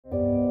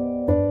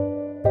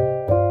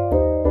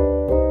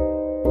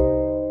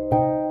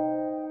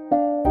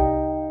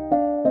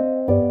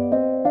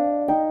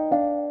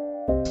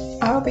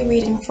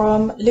reading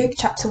from Luke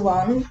chapter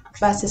 1,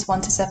 verses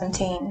 1 to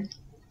 17.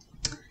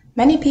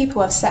 Many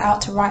people have set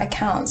out to write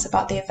accounts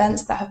about the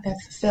events that have been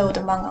fulfilled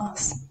among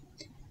us.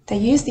 They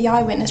use the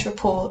eyewitness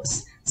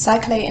reports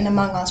circulating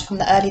among us from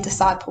the early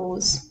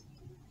disciples.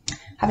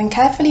 Having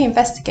carefully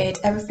investigated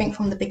everything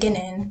from the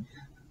beginning,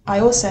 I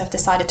also have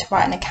decided to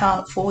write an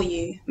account for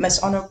you,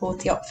 most honourable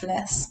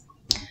Theophilus,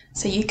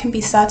 so you can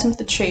be certain of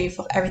the truth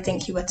of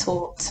everything you were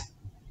taught.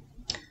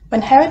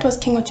 When Herod was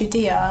king of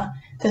Judea,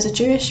 there was a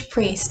Jewish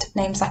priest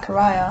named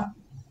Zechariah.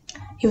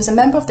 He was a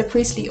member of the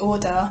priestly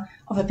order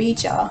of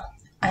Abijah,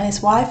 and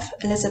his wife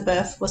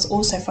Elizabeth was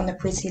also from the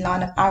priestly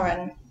line of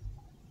Aaron.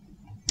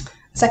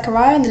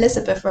 Zechariah and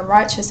Elizabeth were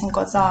righteous in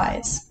God's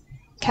eyes,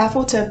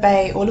 careful to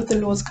obey all of the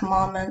Lord's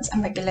commandments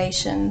and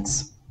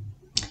regulations.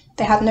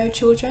 They had no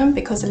children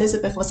because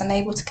Elizabeth was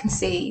unable to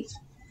conceive,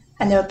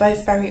 and they were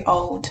both very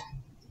old.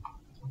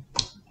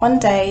 One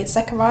day,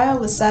 Zechariah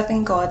was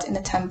serving God in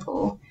the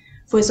temple,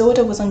 for his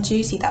order was on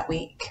duty that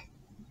week.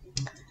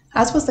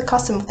 As was the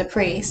custom of the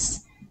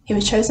priests, he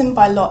was chosen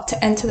by lot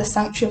to enter the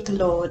sanctuary of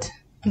the Lord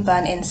and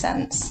burn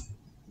incense.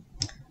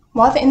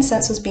 While the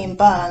incense was being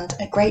burned,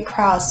 a great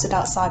crowd stood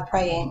outside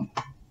praying.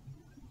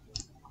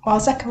 While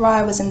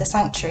Zechariah was in the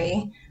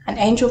sanctuary, an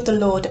angel of the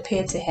Lord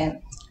appeared to him,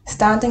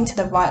 standing to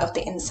the right of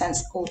the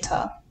incense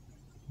altar.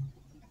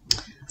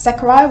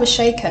 Zechariah was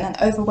shaken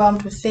and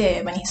overwhelmed with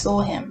fear when he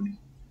saw him.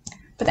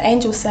 But the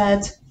angel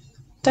said,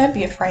 "Don't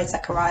be afraid,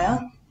 Zechariah.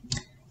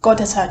 God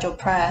has heard your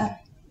prayer.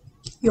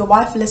 Your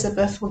wife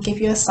Elizabeth will give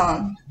you a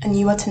son, and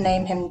you are to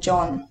name him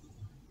John.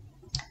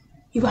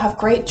 You will have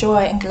great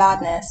joy and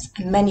gladness,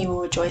 and many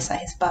will rejoice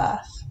at his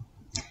birth.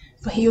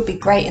 For he will be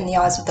great in the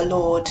eyes of the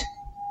Lord.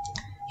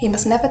 He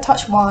must never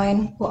touch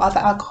wine or other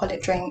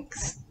alcoholic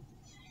drinks.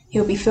 He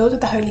will be filled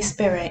with the Holy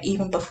Spirit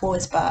even before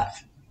his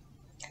birth.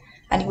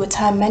 And he will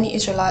turn many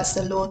Israelites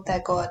to the Lord their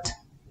God.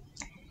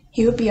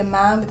 He will be a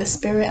man with the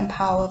spirit and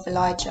power of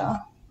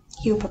Elijah.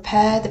 He will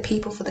prepare the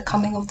people for the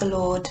coming of the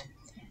Lord.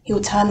 He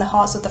will turn the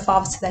hearts of the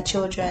fathers to their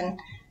children,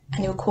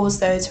 and he will cause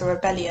those who are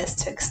rebellious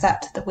to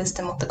accept the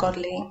wisdom of the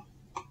godly."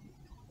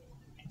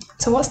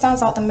 So what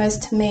stands out the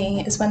most to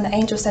me is when the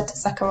angel said to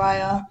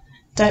Zechariah,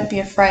 "Don't be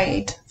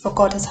afraid, for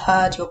God has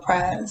heard your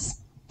prayers."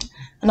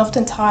 And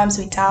oftentimes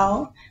we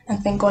doubt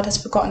and think God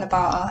has forgotten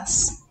about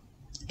us.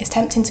 It's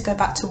tempting to go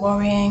back to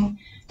worrying,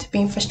 to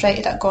being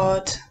frustrated at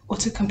God, or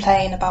to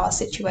complain about our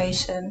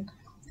situation.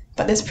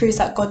 But this proves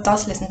that God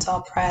does listen to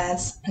our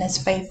prayers and is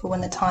faithful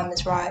when the time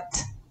is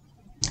right.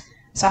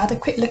 So I had a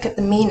quick look at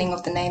the meaning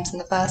of the names in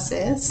the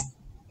verses,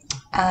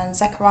 and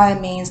Zechariah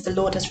means the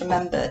Lord has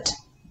remembered.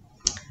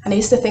 And I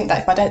used to think that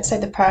if I don't say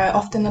the prayer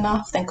often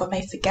enough, then God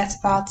may forget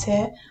about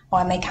it, or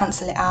I may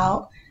cancel it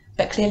out,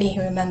 but clearly he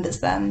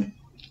remembers them.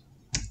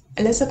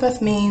 Elizabeth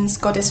means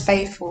God is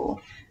faithful,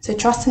 so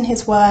trust in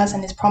his words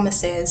and his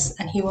promises,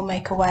 and he will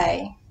make a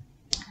way.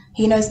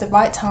 He knows the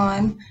right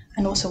time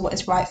and also what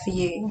is right for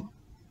you.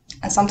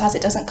 And sometimes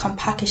it doesn't come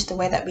packaged the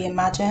way that we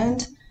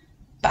imagined,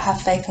 but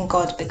have faith in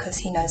God because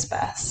he knows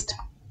best.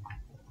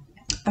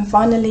 And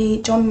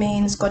finally, John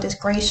means God is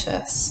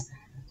gracious.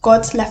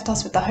 God left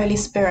us with the Holy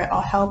Spirit,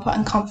 our helper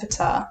and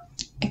comforter,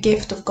 a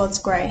gift of God's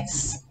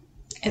grace.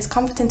 It's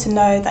comforting to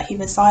know that he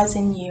resides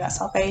in you at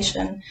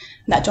salvation, and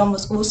that John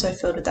was also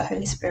filled with the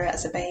Holy Spirit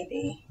as a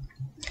baby.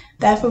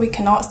 Therefore, we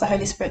can ask the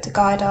Holy Spirit to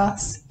guide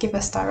us, give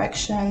us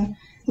direction,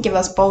 and give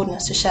us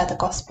boldness to share the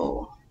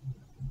gospel.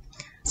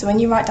 So when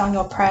you write down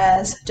your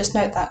prayers, just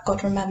note that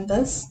God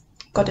remembers,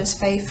 God is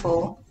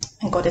faithful,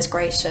 and God is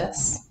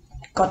gracious.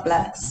 God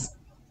bless.